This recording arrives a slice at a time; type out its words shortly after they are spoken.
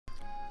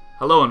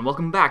Hello and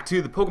welcome back to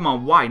the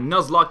Pokemon Y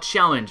Nuzlocke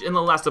Challenge. In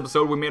the last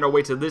episode, we made our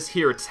way to this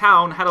here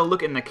town, had a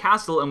look in the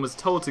castle, and was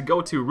told to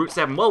go to Route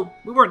 7. Well,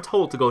 we weren't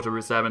told to go to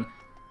Route 7.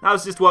 That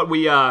was just what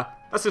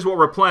that's just what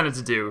we're planning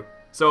to do.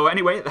 So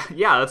anyway,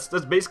 yeah,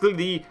 that's basically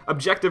the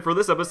objective for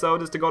this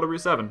episode, is to go to Route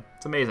 7.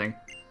 It's amazing.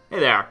 Hey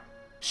there.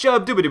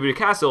 Shub-dooby-dooby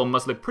Castle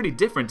must look pretty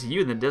different to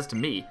you than it does to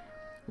me.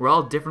 We're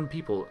all different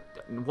people.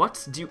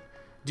 What? Do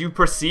you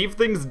perceive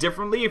things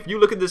differently? If you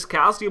look at this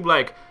castle, you'll be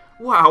like,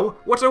 wow,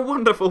 what a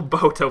wonderful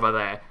boat over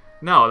there.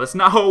 No, that's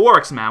not how it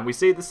works, man. We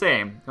say it the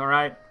same,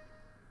 alright?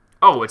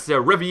 Oh, it's the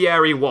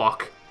Riviera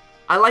Walk.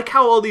 I like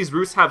how all these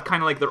routes have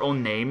kind of like their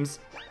own names.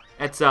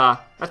 It's,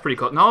 that's pretty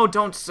cool. No,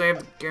 don't save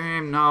the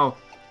game, no.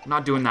 We're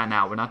not doing that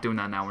now. We're not doing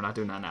that now. We're not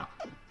doing that now.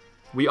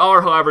 We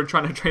are, however,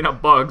 trying to train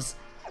up Bugs,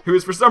 who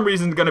is for some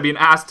reason going to be an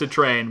ass to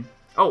train.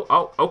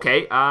 Oh,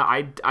 okay.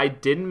 I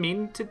didn't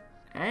mean to...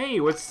 Hey,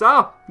 what's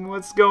up?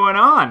 What's going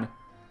on?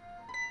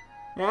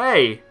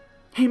 Hey.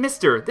 Hey,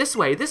 mister, this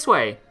way, this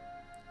way.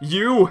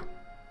 You!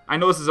 I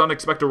know this is an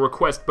unexpected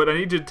request, but I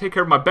need you to take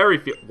care of my berry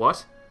field.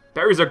 What?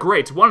 Berries are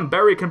great. One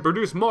berry can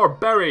produce more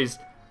berries.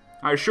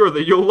 I'm sure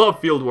that you'll love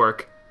field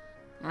work.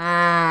 No.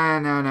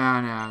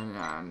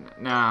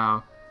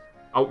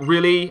 Oh,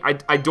 really?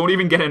 I don't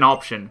even get an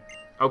option.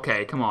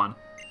 Okay, come on.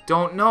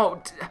 Don't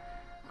know.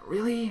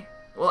 Really?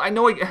 Well, I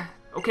know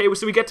okay,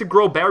 so we get to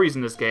grow berries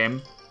in this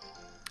game.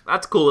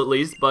 That's cool at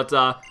least, but,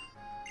 I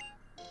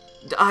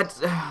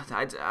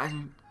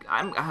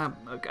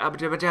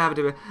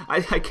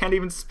can't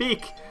even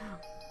speak.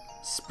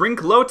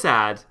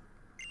 Sprinkleotad.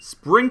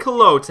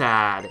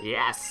 Sprinkleotad.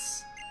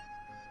 Yes.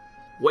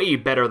 Way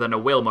better than a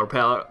Whalmer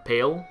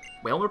Pail.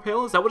 Whalmer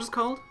Pail? Is that what it's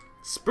called?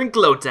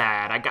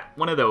 Sprinkleotad. I got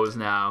one of those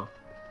now.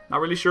 Not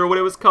really sure what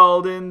it was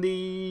called in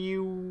the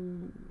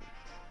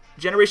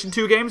Generation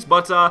 2 games,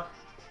 but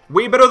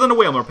way better than a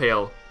Whalmer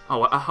Pail.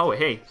 Oh,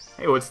 hey,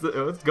 what's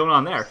going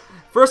on there?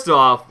 First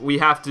off, we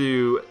have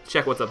to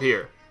check what's up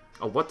here.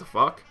 Oh, what the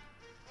fuck?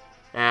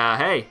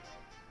 Hey,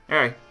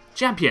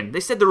 champion, they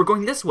said they were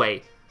going this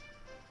way.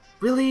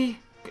 Really?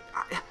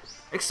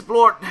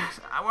 Explore.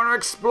 I want to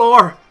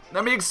explore.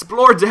 Let me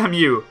explore, damn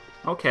you.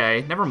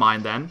 Okay, never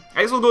mind then.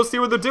 I guess we'll go see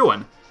what they're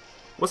doing.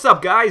 What's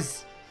up,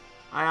 guys?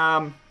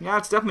 Yeah,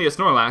 it's definitely a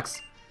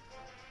Snorlax.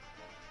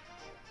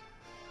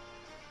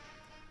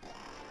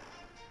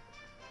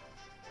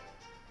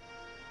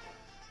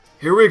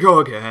 Here we go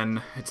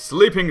again. It's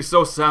sleeping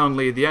so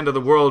soundly, the end of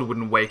the world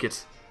wouldn't wake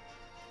it.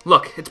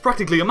 Look, it's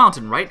practically a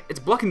mountain, right? It's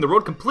blocking the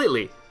road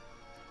completely.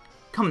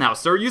 Come now,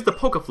 sir, use the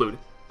Poké Flute.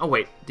 Oh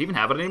wait, do you even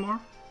have it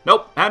anymore?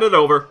 Nope, hand it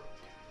over.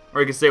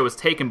 Or you could say it was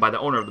taken by the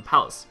owner of the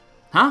palace.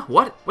 Huh?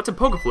 What? What's a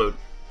Poké Flute?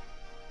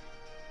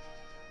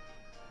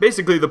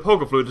 Basically, the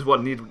Poké Flute is what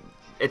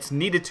it's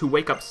needed to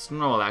wake up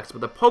Snorlax,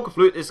 but the Poké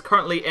Flute is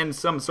currently in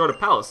some sort of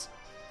palace.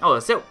 Oh,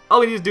 that's it. All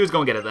we need to do is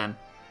go and get it then.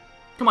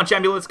 Come on,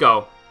 champion, let's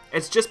go.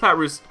 It's just Pat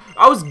Roos.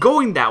 I was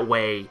going that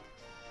way.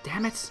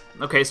 Damn it.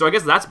 Okay, so I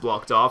guess that's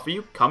blocked off. Are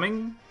you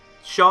coming?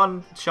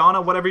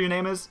 Shauna, whatever your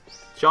name is?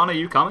 Shauna,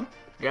 you coming?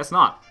 I guess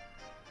not.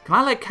 Can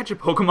I, like, catch a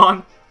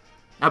Pokemon?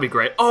 That'd be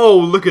great. Oh,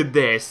 look at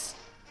this.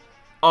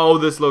 Oh,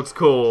 this looks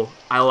cool.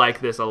 I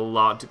like this a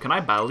lot. Can I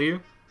battle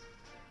you?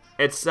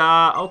 It's,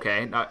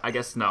 okay. I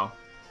guess no.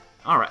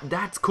 Alright,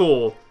 that's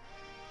cool.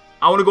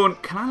 I want to go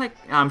and... Can I, like...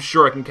 I'm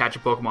sure I can catch a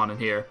Pokemon in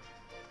here.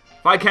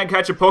 If I can't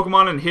catch a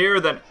Pokemon in here,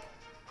 then...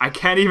 I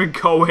can't even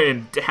go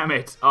in. Damn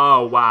it.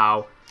 Oh,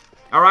 wow.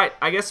 Alright,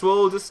 I guess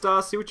we'll just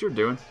see what you're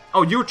doing.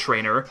 Oh, you're a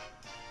trainer.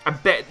 I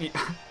bet you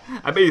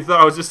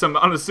thought I was just some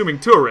unassuming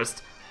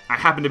tourist. I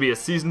happen to be a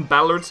seasoned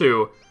battler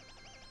too.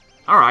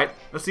 Alright,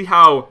 let's see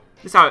how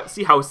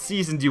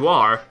seasoned you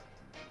are.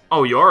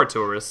 Oh, you are a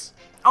tourist.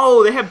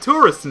 Oh, they have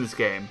tourists in this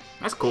game.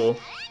 That's cool.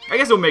 I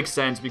guess it would make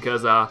sense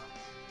because,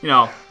 you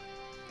know,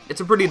 it's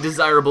a pretty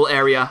desirable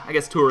area. I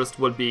guess tourists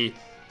would be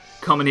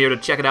coming here to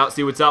check it out,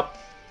 see what's up.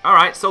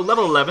 Alright, so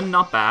level 11,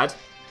 not bad.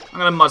 I'm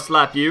gonna Mud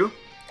Slap you,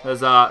 because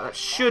that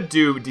should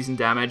do decent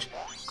damage.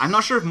 I'm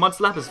not sure if Mud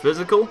Slap is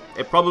physical.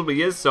 It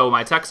probably is, so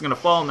my attack's gonna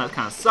fall, and that's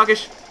kind of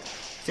suckish.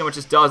 See how much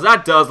this does.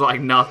 That does, like,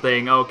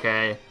 nothing.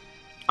 Okay.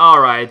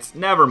 Alright,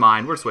 never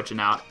mind. We're switching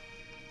out.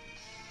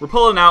 We're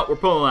pulling out. We're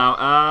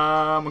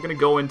gonna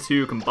go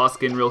into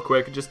Combuskin real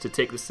quick, just to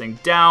take this thing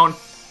down.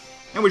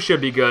 And we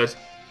should be good.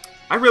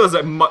 I realize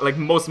that, like,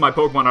 most of my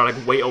Pokemon are,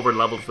 like, way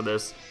over-leveled for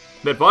this.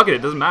 But fuck it,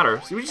 it doesn't matter.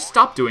 So we just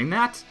stop doing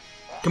that?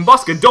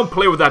 Combuskin, don't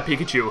play with that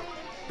Pikachu.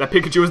 That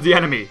Pikachu is the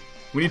enemy.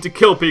 We need to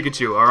kill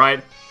Pikachu,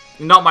 alright?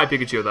 Not my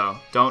Pikachu, though.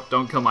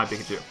 Don't kill my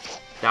Pikachu.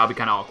 That would be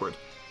kind of awkward.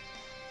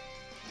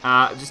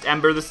 Just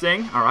Ember this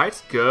thing.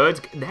 Alright,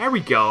 good. There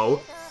we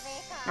go.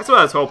 That's what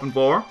I was hoping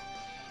for.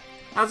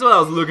 That's what I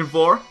was looking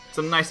for.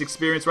 Some nice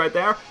experience right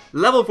there.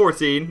 Level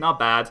 14, not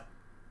bad.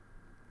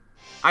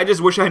 I just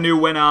wish I knew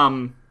when,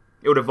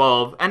 it would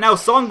evolve. And now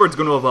Songbird's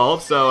gonna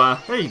evolve, so,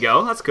 there you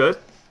go. That's good.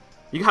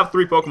 You have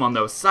 3 Pokemon,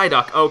 though.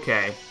 Psyduck,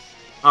 okay.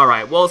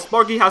 Alright, well,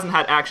 Sparky hasn't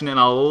had action in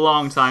a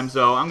long time,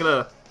 so I'm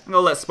gonna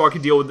let Sparky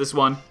deal with this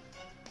one.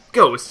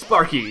 Go,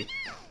 Sparky!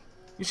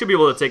 You should be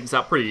able to take this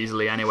out pretty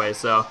easily anyway,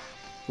 so...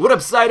 What up,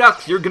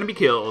 Psyduck? You're gonna be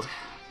killed.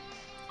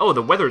 Oh,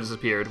 the weather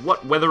disappeared.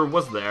 What weather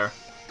was there?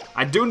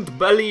 I don't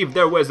believe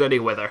there was any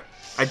weather.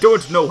 I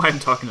don't know why I'm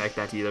talking like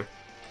that either.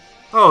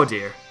 Oh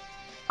dear.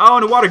 Oh,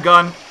 and a water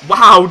gun.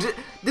 Wow,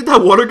 did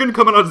that water gun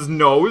come out of his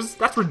nose?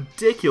 That's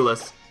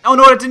ridiculous. Oh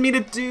no, I didn't mean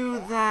to do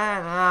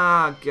that.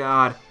 Ah,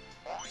 God.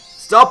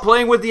 Stop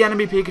playing with the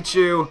enemy,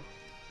 Pikachu.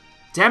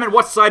 Damn it,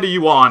 what side are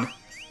you on?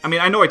 I mean,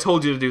 I know I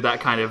told you to do that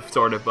kind of,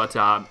 sort of, but,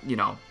 you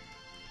know.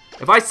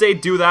 If I say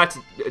do that,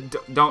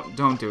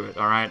 don't do it,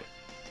 alright?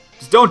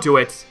 Just don't do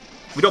it.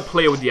 We don't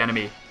play with the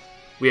enemy.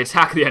 We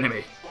attack the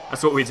enemy.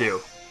 That's what we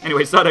do.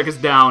 Anyway, Psyduck is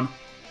down.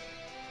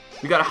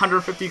 We got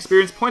 150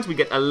 experience points. We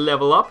get a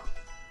level up.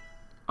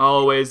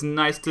 Always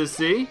nice to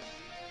see.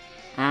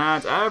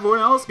 And everyone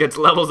else gets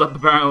levels up,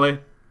 apparently.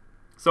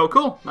 So,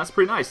 cool. That's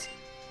pretty nice.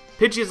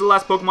 Pidgey is the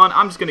last Pokemon.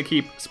 I'm just going to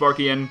keep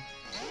Sparky in.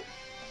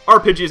 Our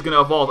Pidgey is going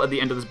to evolve at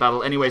the end of this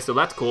battle anyway, so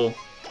that's cool.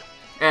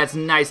 That's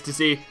nice to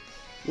see.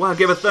 Well,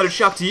 give a Thunder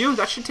Shock to you.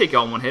 That should take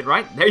out one hit,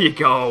 right? There you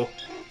go.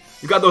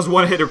 You got those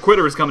one-hitter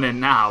quitters coming in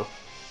now.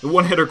 The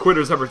one-hitter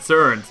quitters have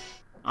returned.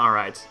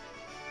 Alright.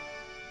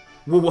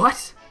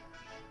 What?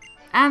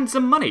 And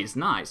some monies.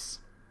 Nice.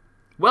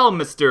 Well,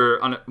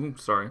 Mrs.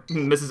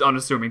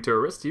 Unassuming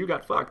Tourist, you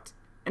got fucked.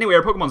 Anyway,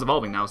 our Pokemon's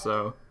evolving now,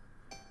 so...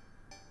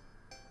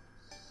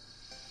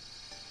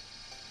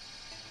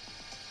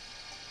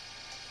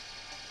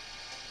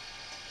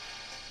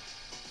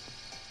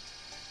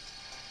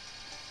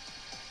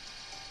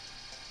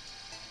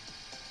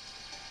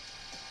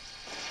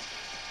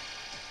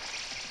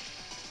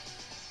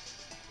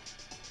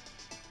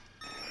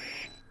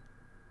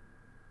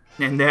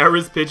 And there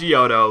is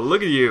Pidgeotto.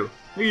 Look at you.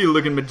 Look at you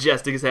looking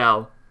majestic as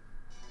hell.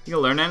 You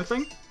gonna learn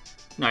anything?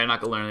 No, you're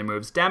not gonna learn any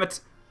moves. Damn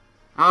it.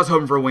 I was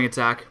hoping for a wing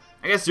attack.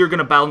 I guess you're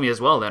gonna battle me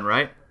as well then,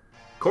 right?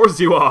 Of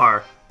course you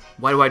are.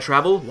 Why do I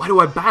travel? Why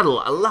do I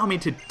battle? Allow me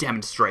to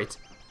demonstrate.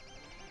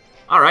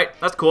 Alright,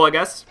 that's cool, I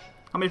guess.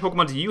 How many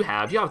Pokemon do you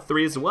have? You have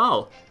 3 as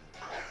well.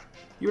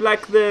 You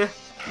like the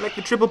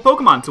triple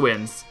Pokemon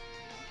twins.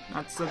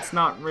 That's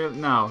not real.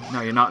 No,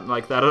 you're not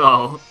like that at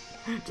all.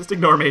 Just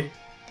ignore me.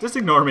 Just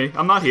ignore me.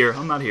 I'm not here.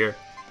 I'm not here.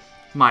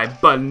 My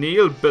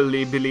bunny'll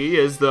billy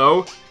is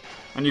though.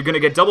 And you're gonna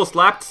get double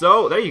slapped,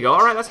 so there you go.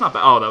 Alright, that's not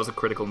bad. Oh, that was a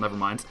critical, never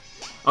mind.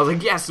 I was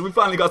like, yes, we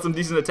finally got some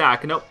decent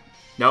attack. Nope.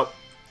 Nope.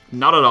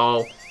 Not at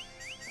all.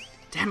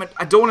 Damn it,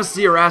 I don't want to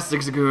see your ass,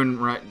 Zigzagoon.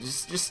 Right,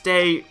 just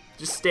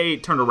stay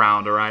turned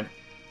around, alright?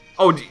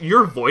 Oh,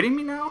 you're avoiding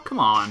me now? Come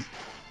on.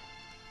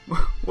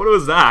 What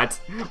was that?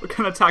 What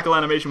kind of tackle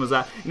animation was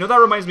that? You know, that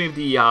reminds me of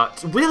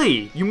the,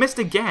 really? You missed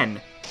again.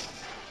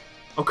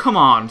 Oh, come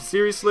on.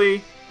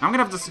 Seriously? I'm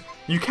gonna have to...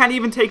 You can't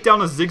even take down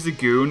a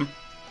Zigzagoon.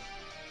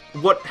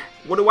 What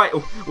do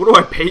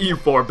I pay you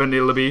for,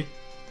 Benilby?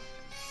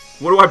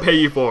 What do I pay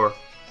you for?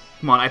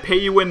 Come on, I pay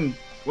you in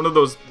one of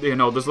those, you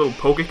know, those little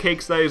poke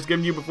cakes that I was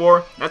giving you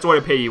before? That's what I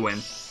pay you in.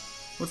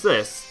 What's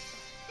this?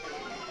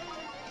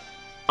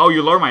 Oh,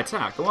 you lower my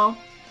attack. Well,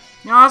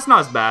 no, that's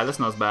not as bad. That's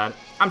not as bad.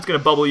 I'm just gonna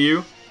bubble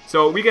you.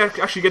 So we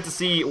actually get to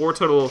see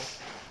Wartortle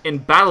in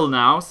battle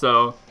now,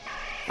 so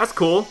that's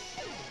cool.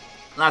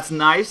 That's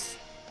nice.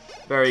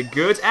 Very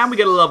good. And we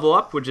get a level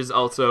up, which is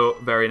also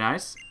very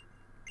nice.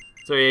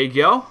 So there you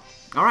go.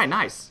 Alright,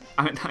 nice.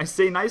 I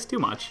say nice too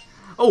much.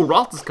 Oh,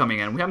 Ralt is coming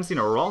in. We haven't seen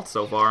a Ralt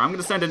so far. I'm going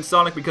to send in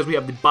Sonic because we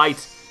have the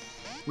bite.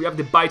 We have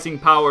the biting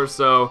power,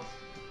 so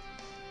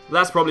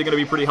that's probably going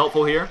to be pretty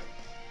helpful here.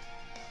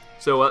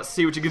 So let's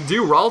see what you can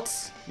do,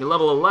 Ralt. You're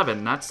level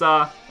 11. That's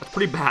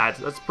pretty bad.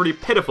 That's pretty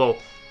pitiful.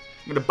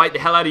 I'm going to bite the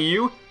hell out of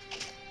you.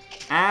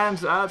 And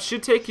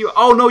should take you...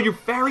 Oh, no, you're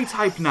fairy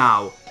type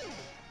now.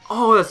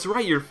 Oh, that's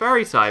right, you're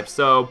fairy type.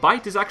 So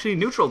bite is actually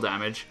neutral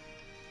damage.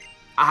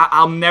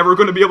 I'm never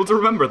going to be able to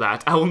remember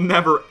that. I will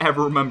never,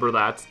 ever remember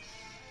that.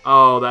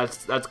 Oh,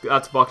 that's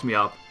fucked me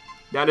up.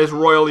 That is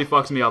royally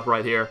fucked me up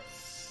right here.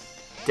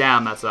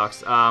 Damn, that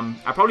sucks.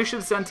 I probably should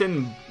have sent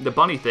in the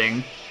bunny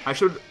thing.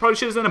 Probably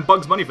should have sent in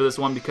Bugs Bunny for this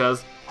one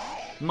because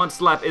Mud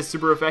Slap is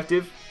super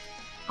effective.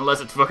 Unless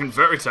it's fucking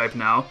fairy type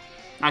now.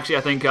 Actually,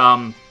 I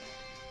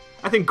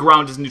think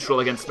ground is neutral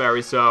against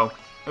fairy, so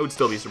it would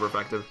still be super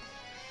effective.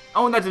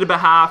 Oh, and that did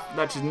about half.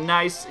 That's just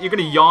nice. You're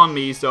gonna yawn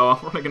me, so I'm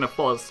probably gonna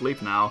fall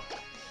asleep now.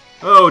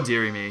 Oh,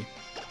 dearie me.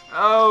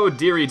 Oh,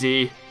 dearie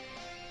dee.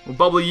 We'll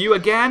bubble you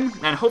again,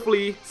 and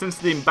hopefully, since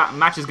the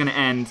match is gonna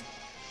end,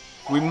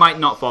 we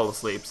might not fall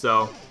asleep,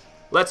 so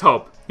let's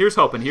hope. Here's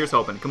hoping, here's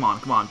hoping. Come on,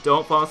 come on.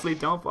 Don't fall asleep,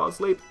 don't fall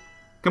asleep.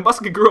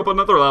 Combustible grew up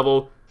another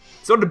level.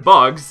 So did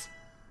Bugs.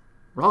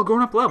 We're all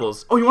growing up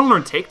levels. Oh, you wanna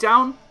learn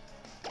Takedown?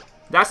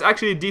 That's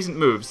actually a decent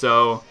move,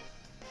 so...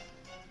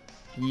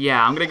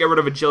 Yeah, I'm gonna get rid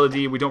of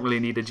Agility. We don't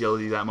really need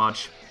Agility that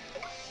much.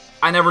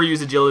 I never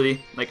use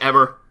Agility, like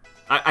ever.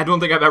 I don't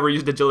think I've ever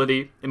used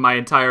Agility in my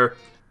entire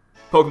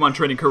Pokemon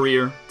training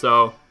career,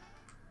 so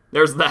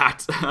there's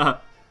that.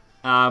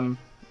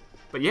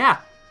 But yeah,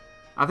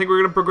 I think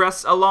we're gonna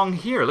progress along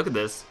here. Look at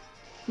this.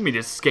 Look at me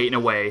just skating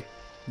away.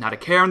 Not a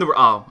care in the world.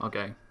 Oh,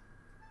 okay.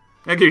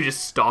 I could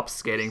just stop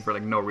skating for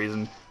like no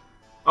reason.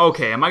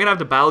 Okay, am I gonna have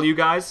to battle you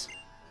guys?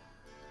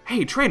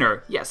 Hey,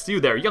 trainer. Yes, you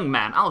there, young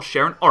man. I'll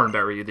share an orange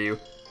berry with you.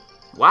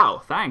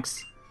 Wow,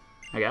 thanks.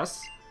 I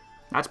guess.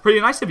 That's pretty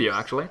nice of you,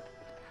 actually.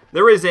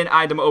 There is an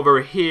item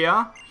over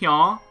here.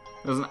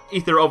 There's an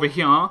ether over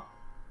here.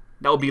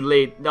 That'll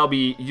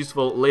be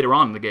useful later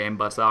on in the game,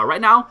 but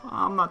right now,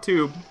 I'm not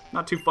too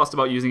fussed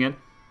about using it.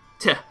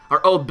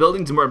 Are old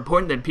buildings more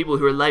important than people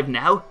who are alive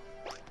now?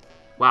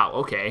 Wow,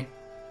 okay.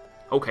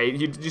 Okay,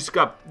 you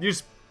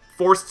just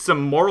forced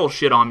some moral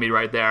shit on me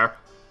right there.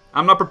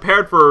 I'm not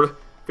prepared for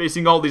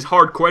facing all these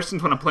hard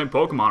questions when I'm playing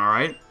Pokemon,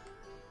 alright?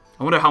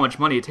 I wonder how much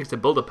money it takes to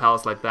build a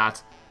palace like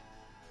that.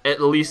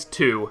 At least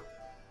 2.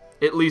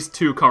 At least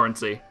 2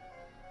 currency.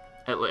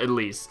 At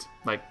least.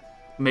 Like,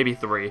 maybe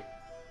 3.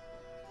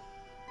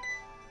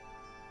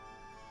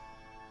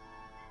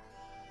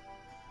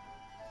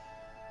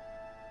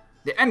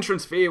 The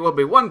entrance fee will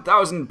be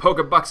 1,000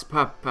 Pokebucks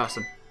per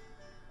person.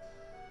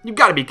 You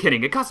gotta be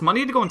kidding. It costs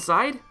money to go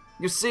inside?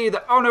 You see,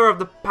 the owner of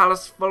the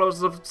palace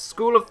follows a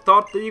school of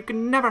thought that you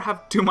can never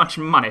have too much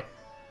money.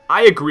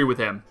 I agree with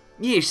him.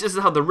 Yeesh, this is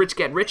how the rich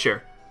get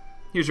richer.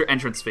 Here's your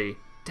entrance fee.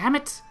 Damn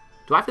it.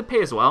 Do I have to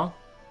pay as well?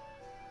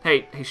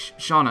 Hey,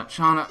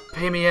 Shauna,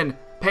 pay me in.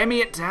 Pay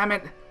me in, damn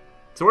it.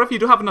 So what if you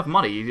don't have enough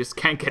money? You just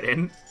can't get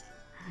in?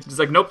 Just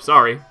like, nope,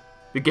 sorry.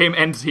 The game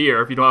ends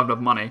here if you don't have enough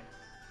money.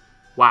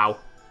 Wow.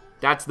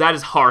 That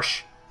is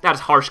harsh. That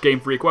is harsh, Game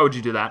Freak. Why would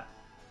you do that?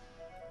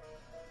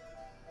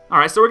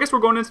 Alright, so I guess we're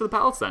going into the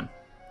palace then.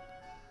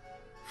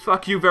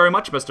 Fuck you very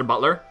much, Mr.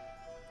 Butler.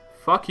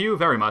 Fuck you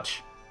very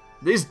much.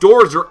 These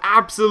doors are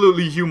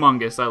absolutely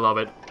humongous. I love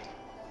it.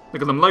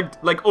 Look at them,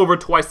 like over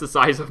twice the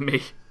size of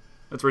me.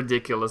 That's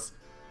ridiculous.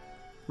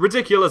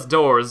 Ridiculous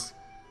doors.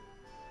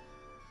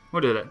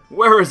 What is it?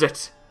 Where is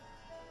it?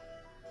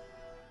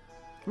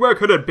 Where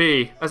could it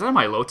be? Is that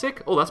my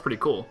Lotic? Oh, that's pretty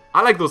cool.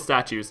 I like those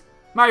statues.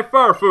 My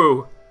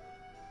Furfoo!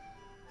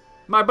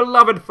 My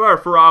beloved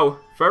Furfrau.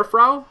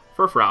 Furfrau?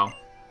 Furfrau.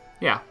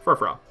 Yeah,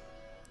 Furfrau.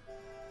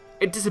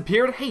 It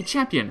disappeared? Hey,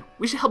 champion,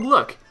 we should help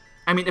look.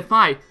 I mean, if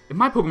my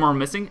Pokemon were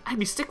missing, I'd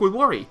be sick with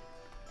worry.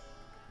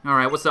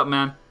 Alright, what's up,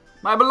 man?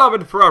 My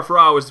beloved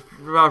Furfrau is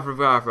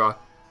Furfrau.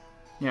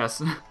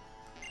 Yes.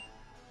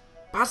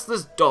 Past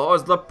this door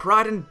is the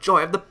pride and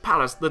joy of the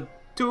palace, the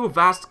 2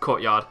 vast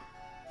courtyard.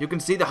 You can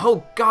see the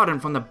whole garden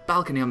from the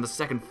balcony on the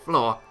 2nd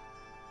floor.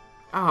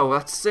 Oh,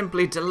 that's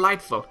simply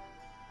delightful.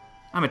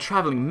 I'm a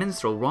traveling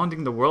minstrel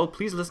wandering the world.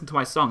 Please listen to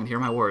my song and hear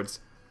my words.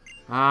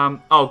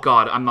 Oh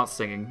god, I'm not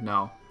singing,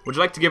 no. Would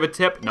you like to give a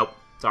tip? Nope,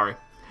 sorry.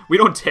 We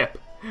don't tip.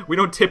 We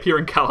don't tip here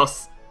in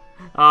Kalos.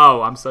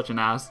 Oh, I'm such an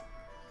ass.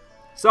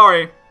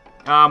 Sorry.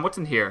 What's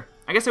in here?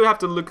 I guess I would have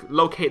to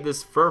locate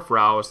this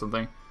Furfrau or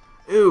something.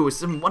 Ooh,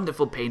 some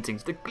wonderful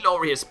paintings. The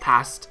glorious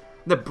past.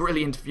 The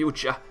brilliant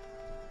future.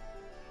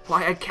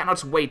 Why, I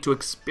cannot wait to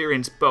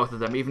experience both of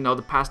them, even though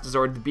the past has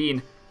already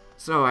been.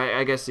 So,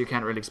 I guess you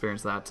can't really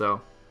experience that,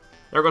 so...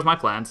 There goes my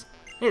plans.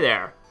 Hey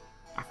there.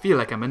 I feel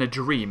like I'm in a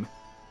dream.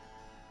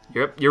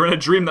 Yep, you're in a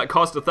dream that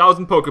cost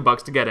 1,000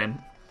 Pokebucks to get in.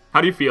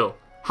 How do you feel?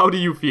 How do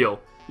you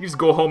feel? You just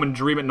go home and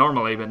dream it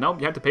normally, but nope,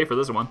 you have to pay for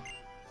this one.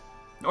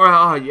 Or,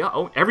 yeah,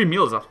 oh, every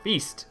meal is a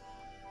feast.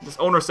 This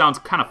owner sounds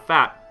kind of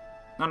fat.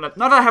 Not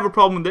that I have a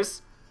problem with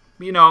this,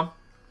 but you know,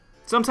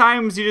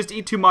 sometimes you just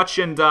eat too much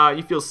and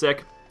you feel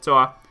sick.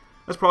 So,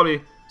 it's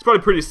probably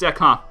pretty sick,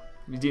 huh?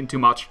 You're eating too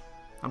much.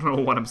 I don't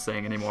know what I'm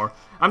saying anymore.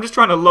 I'm just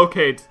trying to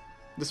locate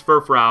this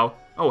Furfrau.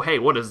 Oh, hey,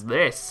 what is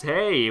this?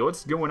 Hey,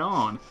 what's going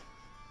on?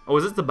 Oh,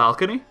 is this the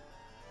balcony?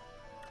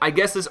 I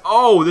guess this...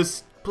 Oh,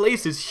 this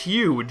place is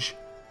huge.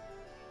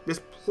 This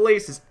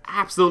place is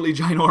absolutely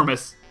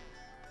ginormous.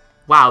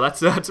 Wow,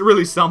 that's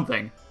really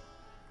something.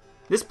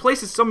 This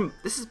place is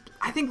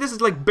I think this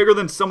is like bigger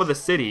than some of the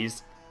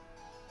cities.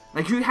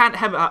 Like you can't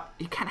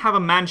have a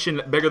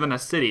mansion bigger than a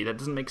city. That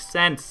doesn't make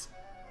sense.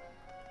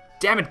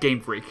 Damn it,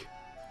 Game Freak.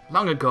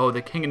 Long ago,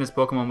 the king and his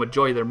Pokemon would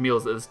enjoy their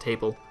meals at this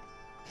table.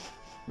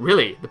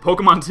 Really? The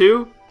Pokemon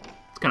too?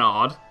 It's kind of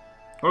odd.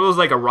 Or those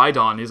like a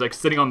Rhydon. He's like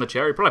sitting on the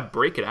chair. He'd probably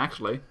break it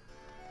actually.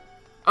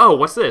 Oh,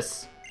 what's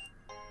this?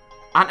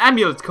 An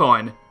amulet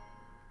coin.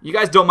 You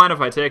guys don't mind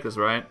if I take this,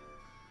 right?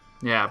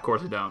 Yeah, of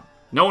course I don't.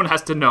 No one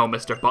has to know,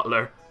 Mr.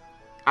 Butler.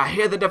 I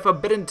hear that a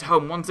forbidden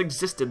tome once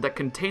existed that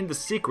contained the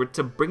secret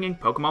to bringing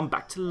Pokemon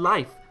back to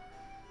life.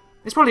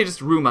 It's probably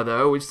just rumor,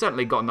 though. We've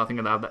certainly got nothing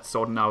of that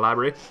sort in our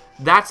library.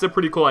 That's a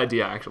pretty cool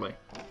idea, actually.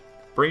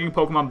 Bringing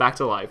Pokemon back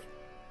to life.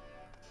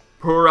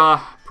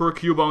 Poor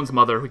Cubone's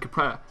mother. We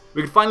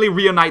could finally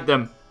reunite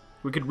them.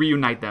 We could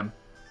reunite them.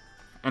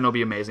 And it'll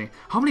be amazing.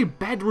 How many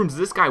bedrooms does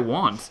this guy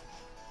want?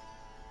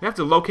 We have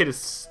to locate his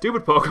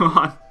stupid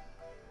Pokemon.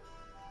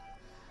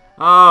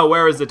 Oh,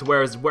 where is it?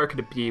 Where could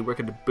it be? Where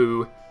could it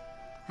boo?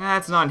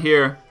 It's not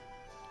here.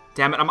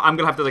 Damn it, I'm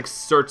gonna have to like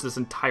search this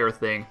entire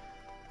thing.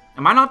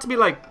 Am I not to be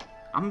like...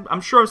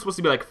 I'm sure I'm supposed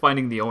to be like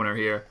finding the owner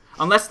here.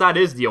 Unless that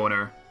is the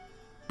owner.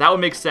 That would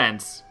make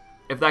sense.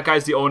 If that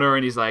guy's the owner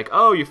and he's like,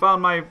 oh, you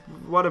found my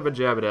whatever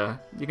jabba.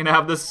 You can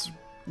have this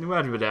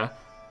whatever.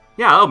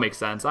 Yeah, that would make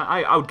sense.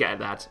 I would get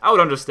that. I would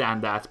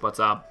understand that, but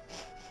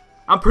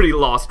I'm pretty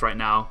lost right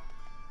now.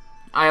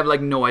 I have,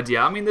 like, no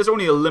idea. I mean, there's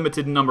only a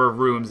limited number of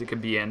rooms it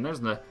could be in.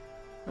 There's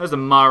a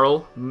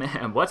Marl.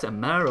 Man, what's a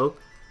Marl?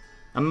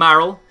 A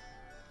Marl.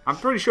 I'm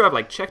pretty sure I've,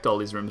 like, checked all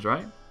these rooms,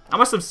 right? I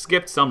must have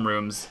skipped some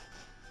rooms.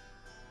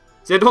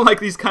 See, I don't like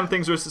these kind of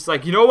things where it's just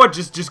like, you know what?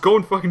 Just go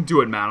and fucking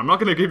do it, man. I'm not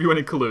gonna give you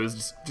any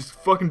clues. Just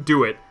fucking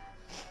do it.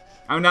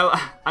 I mean,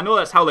 I know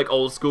that's how, like,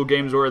 old school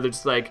games were. They're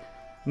just, like,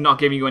 not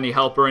giving you any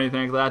help or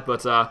anything like that.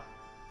 But,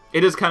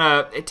 it is kind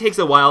of... It takes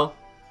a while.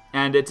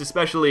 And it's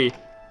especially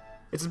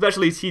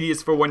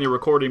tedious for when you're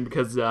recording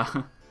because, you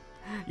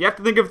have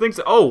to think of things...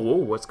 Oh, whoa,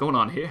 what's going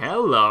on here?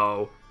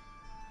 Hello.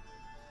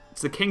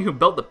 It's the king who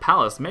built the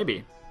palace,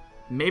 maybe.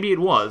 Maybe it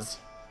was.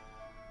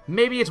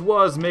 Maybe it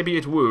was, maybe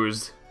it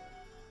was.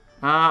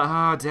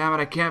 Oh, damn it,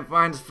 I can't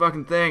find this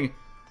fucking thing.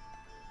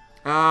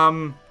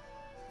 Furfow.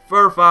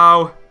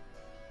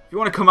 If you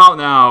want to come out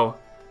now.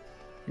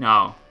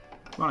 No.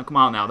 If you want to come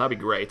out now, that'd be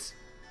great.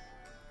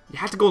 You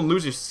had to go and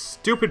lose your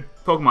stupid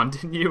Pokemon,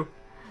 didn't you?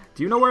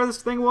 Do you know where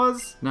this thing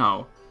was?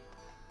 No.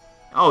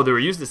 Oh, they were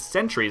used as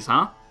sentries,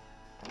 huh?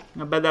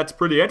 I bet that's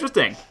pretty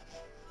interesting.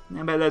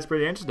 I bet that's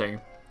pretty interesting.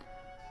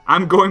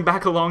 I'm going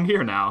back along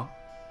here now.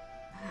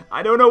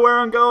 I don't know where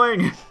I'm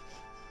going.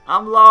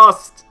 I'm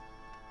lost.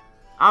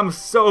 I'm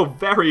so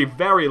very,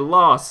 very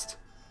lost.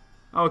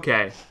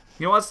 Okay.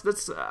 You know what?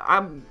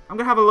 I'm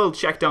gonna have a little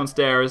check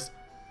downstairs.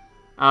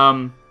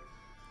 I'm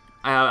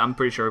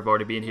pretty sure I've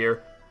already been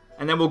here.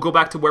 And then we'll go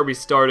back to where we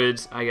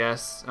started, I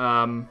guess.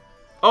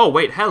 Oh,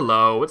 wait,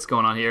 hello. What's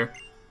going on here?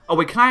 Oh,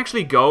 wait, can I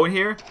actually go in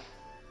here?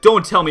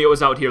 Don't tell me it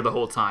was out here the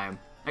whole time.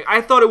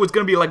 I thought it was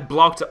gonna be, like,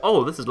 blocked.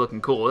 Oh, this is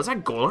looking cool. Is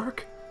that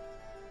Golurk?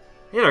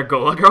 Hey there,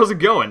 Golurk. How's it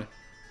going?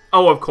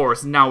 Oh, of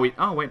course. Now we...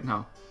 Oh, wait,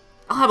 no.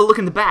 I'll have a look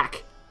in the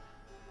back.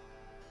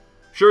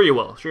 Sure you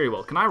will. Sure you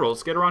will. Can I roller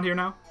skate around here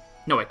now?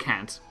 No, I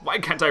can't. Why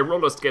can't I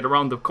roller skate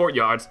around the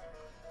courtyards?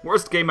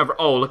 Worst game ever.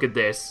 Oh, look at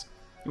this.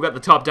 We've got the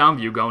top-down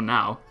view going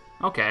now.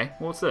 Okay,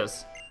 what's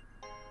this?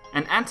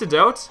 An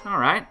antidote?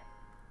 Alright.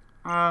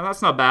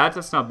 That's not bad.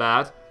 That's not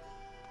bad.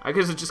 I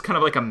guess it's just kind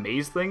of like a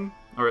maze thing?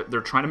 Or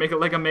they're trying to make it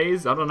like a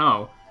maze? I don't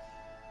know.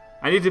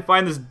 I need to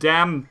find this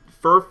damn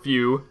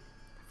Furfow.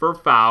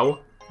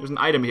 There's an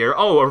item here.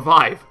 Oh, a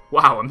revive.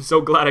 Wow, I'm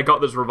so glad I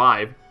got this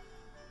revive.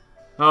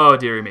 Oh,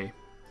 dearie me.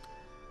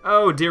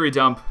 Oh, dearie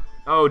dump.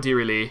 Oh,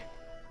 dearie Lee.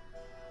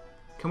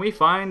 Can we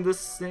find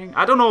this thing?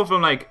 I don't know if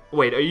I'm like...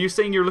 Wait, are you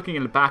saying you're looking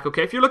in the back?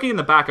 Okay, if you're looking in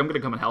the back, I'm gonna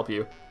come and help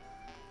you.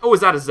 Oh, is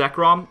that a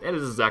Zekrom? It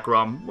is a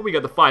Zekrom. Well, we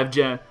got the 5th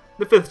gen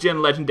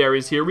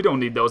legendaries here. We don't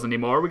need those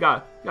anymore. We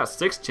got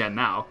 6th gen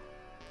now.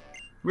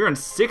 We're in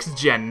 6th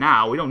gen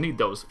now. We don't need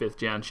those 5th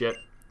gen shit.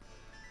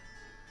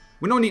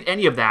 We don't need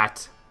any of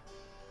that.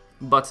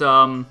 But,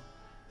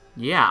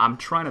 yeah, I'm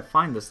trying to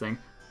find this thing.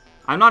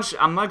 I'm not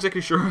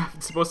exactly sure if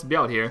it's supposed to be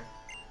out here.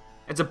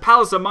 It's a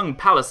palace among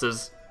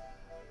palaces.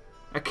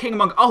 A king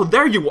among... Oh,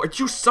 there you are!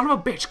 You son of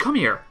a bitch! Come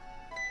here!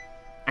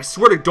 I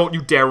swear to don't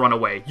you dare run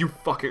away. You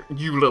fucker.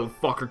 You little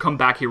fucker. Come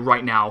back here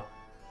right now.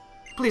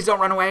 Please don't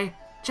run away.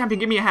 Champion,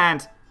 give me a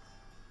hand.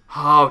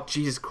 Oh,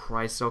 Jesus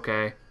Christ.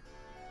 Okay.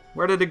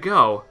 Where did it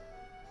go?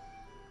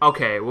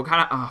 Okay, we'll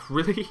kind of...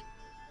 really?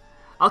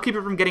 I'll keep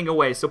it from getting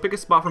away, so pick a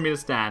spot for me to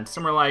stand.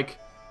 Somewhere like...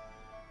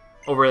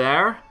 Over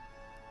there?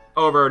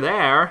 Over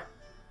there?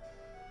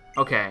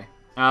 Okay.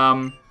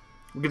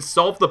 We can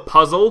solve the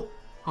puzzle.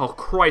 Oh,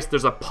 Christ,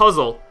 there's a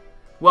puzzle.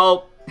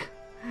 Well,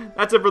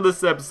 that's it for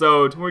this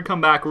episode. When we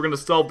come back, we're going to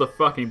solve the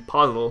fucking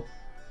puzzle.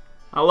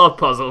 I love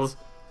puzzles.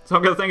 So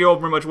I'm going to thank you all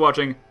very much for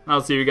watching, and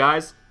I'll see you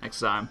guys next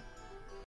time.